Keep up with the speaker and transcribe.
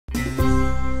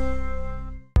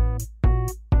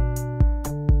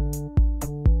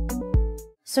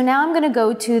So now I'm gonna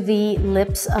go to the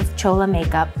lips of Chola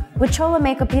makeup. With Chola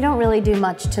makeup, you don't really do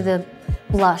much to the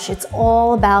blush. It's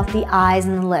all about the eyes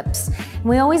and the lips. And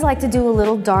we always like to do a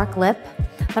little dark lip,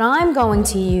 but I'm going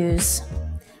to use,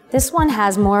 this one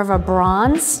has more of a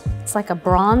bronze. It's like a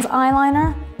bronze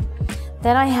eyeliner.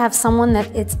 Then I have someone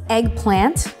that it's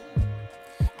eggplant.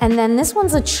 And then this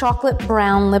one's a chocolate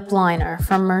brown lip liner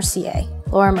from Mercier,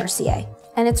 Laura Mercier.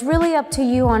 And it's really up to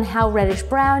you on how reddish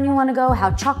brown you want to go,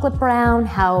 how chocolate brown,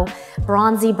 how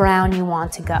bronzy brown you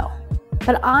want to go.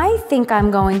 But I think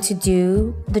I'm going to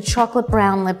do the chocolate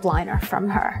brown lip liner from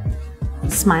her.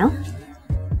 Smile.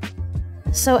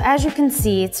 So as you can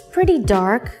see, it's pretty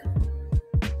dark.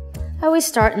 I always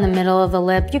start in the middle of the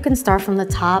lip. You can start from the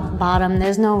top, bottom,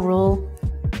 there's no rule.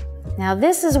 Now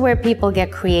this is where people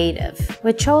get creative.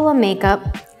 With Chola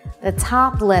makeup, the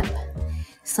top lip,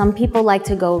 some people like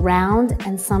to go round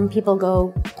and some people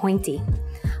go pointy.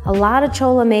 A lot of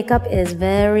Chola makeup is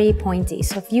very pointy.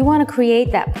 So if you want to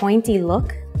create that pointy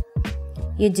look,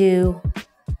 you do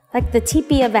like the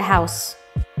tepee of a house.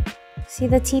 See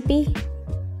the tepee?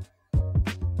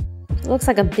 It looks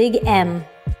like a big M.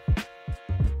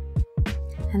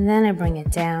 And then I bring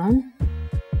it down.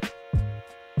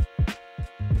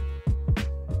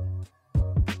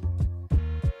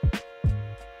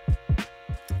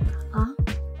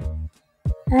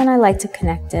 And I like to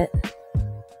connect it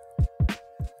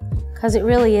because it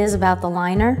really is about the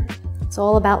liner. It's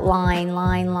all about line,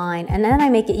 line, line. And then I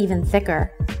make it even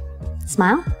thicker.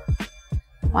 Smile.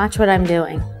 Watch what I'm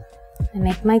doing. I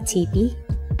make my tepee.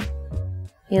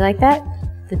 You like that?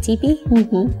 The tepee?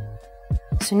 Mm-hmm.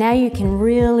 So now you can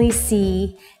really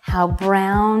see how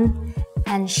brown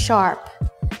and sharp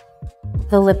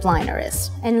the lip liner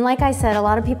is. And like I said, a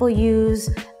lot of people use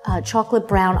chocolate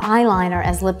brown eyeliner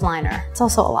as lip liner. It's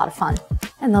also a lot of fun.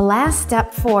 And the last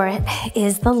step for it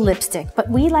is the lipstick. But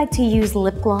we like to use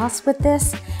lip gloss with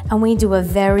this, and we do a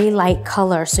very light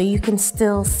color so you can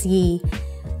still see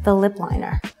the lip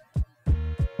liner.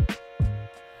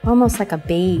 Almost like a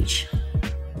beige.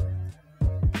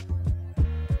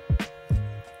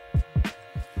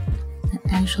 And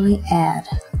actually add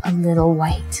a little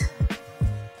white.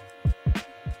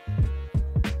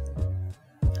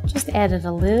 Just added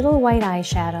a little white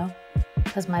eyeshadow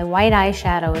because my white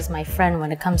eyeshadow is my friend when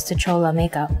it comes to Chola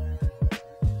makeup.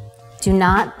 Do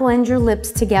not blend your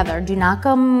lips together. Do not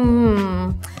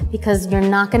go because you're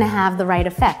not going to have the right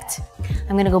effect.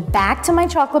 I'm going to go back to my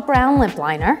chocolate brown lip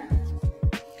liner.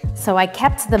 So I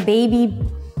kept the baby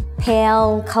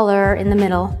pale color in the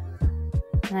middle,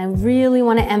 and I really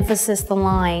want to emphasize the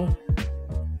line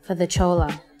for the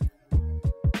Chola.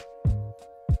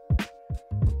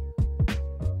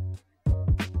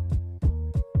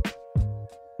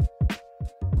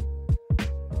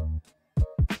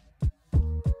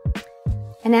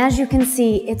 And as you can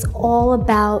see, it's all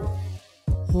about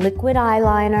liquid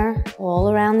eyeliner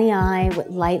all around the eye with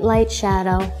light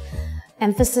shadow,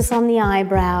 emphasis on the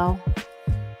eyebrow,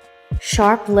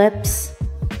 sharp lips,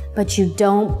 but you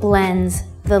don't blend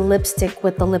the lipstick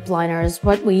with the lip liner is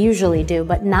what we usually do,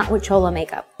 but not with Chola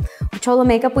makeup. With Chola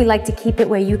makeup, we like to keep it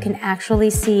where you can actually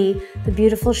see the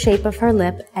beautiful shape of her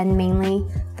lip and mainly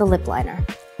the lip liner.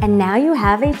 And now you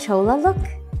have a Chola look.